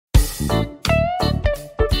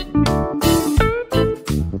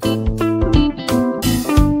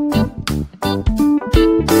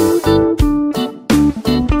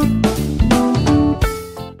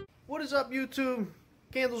YouTube?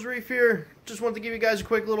 Candles Reef here. Just wanted to give you guys a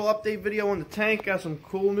quick little update video on the tank. Got some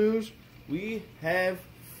cool news. We have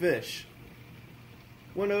fish.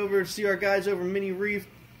 Went over to see our guys over Mini Reef,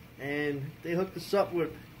 and they hooked us up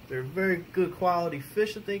with their very good quality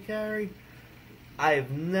fish that they carry. I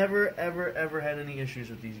have never ever had any issues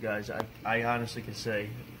with these guys. I honestly can say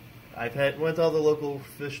went to all the local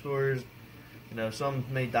fish stores. You know, some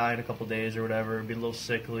may die in a couple days or whatever, be a little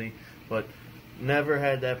sickly, but never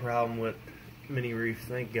had that problem with Mini Reef,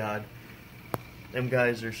 thank God. Them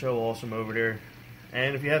guys are so awesome over there.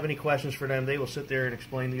 And if you have any questions for them, they will sit there and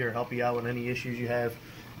explain to you or help you out with any issues you have.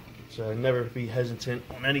 So never be hesitant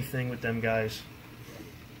on anything with them guys.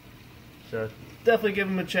 So definitely give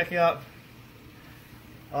them a check out.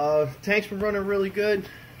 Tank's been running really good.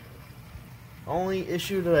 Only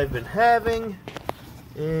issue that I've been having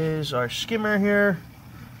is our skimmer here.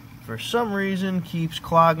 For some reason keeps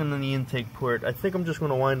clogging in the intake port. I think I'm just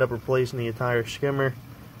going to wind up replacing the entire skimmer,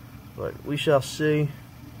 but we shall see.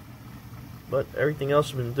 But everything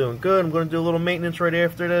else has been doing good. I'm going to do a little maintenance right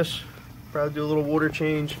after this. Probably do a little water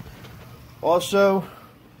change. Also,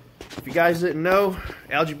 if you guys didn't know,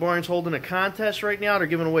 Algaebarns holding a contest right now. They're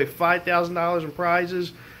giving away $5,000 in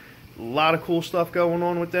prizes. A lot of cool stuff going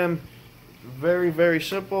on with them. Very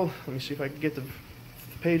simple. Let me see if I can get the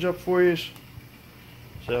page up for you.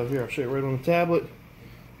 So here, I'll show you right on the tablet.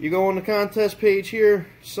 You go on the contest page here,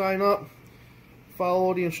 sign up, follow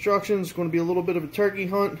all the instructions. It's going to be a little bit of a turkey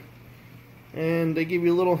hunt, and they give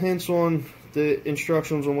you little hints on the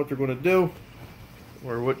instructions on what they're going to do,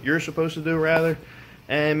 or what you're supposed to do rather.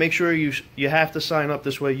 And make sure you have to sign up,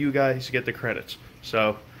 this way you guys get the credits.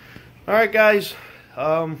 So, alright guys,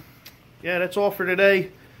 yeah, that's all for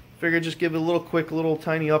today. Figured just give it a little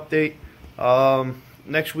tiny update.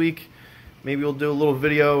 Next week, maybe we'll do a little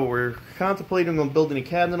video. We're contemplating on building a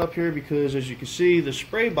cabinet up here because, as you can see, the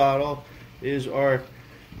spray bottle is our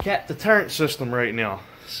cat deterrent system right now.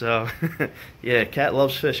 So, yeah, cat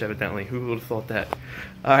loves fish evidently. Who would have thought that?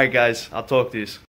 Alright guys, I'll talk to you.